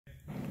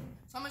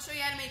So I'm gonna show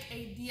you how to make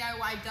a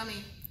DIY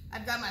dummy.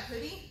 I've got my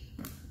hoodie.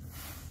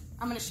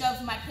 I'm gonna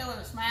shove my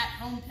pillows, my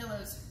at-home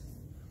pillows,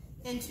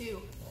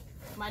 into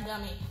my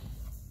dummy.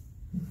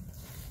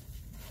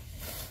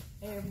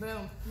 There,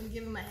 boom. I'm gonna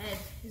give him a head.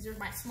 These are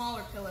my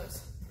smaller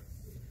pillows.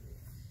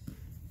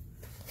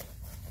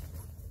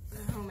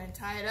 Boom, and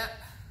tie it up.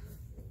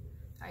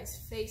 Tie his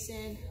face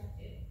in.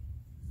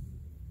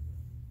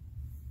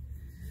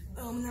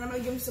 Boom, and then I'm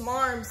gonna give him some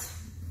arms.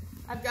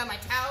 I've got my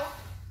towel.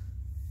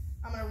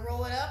 I'm gonna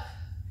roll it up,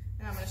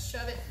 and I'm gonna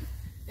shove it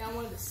down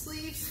one of the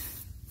sleeves.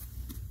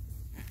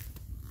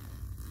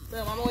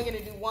 Boom, I'm only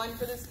gonna do one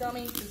for this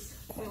dummy because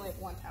we only have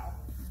one towel.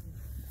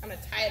 I'm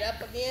gonna tie it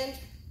up again.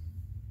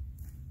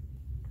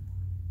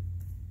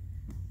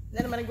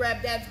 Then I'm gonna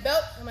grab Dad's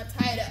belt, I'm gonna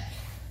tie it up.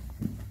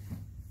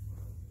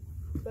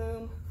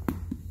 Boom.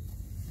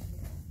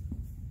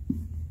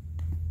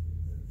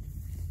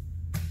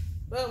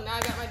 Boom, now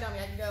I got my dummy.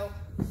 I can go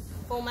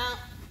full mount,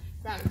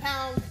 ground and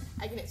pound,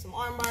 I can hit some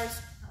arm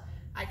bars,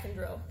 I can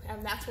drill.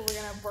 And that's what we're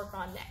gonna work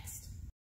on next.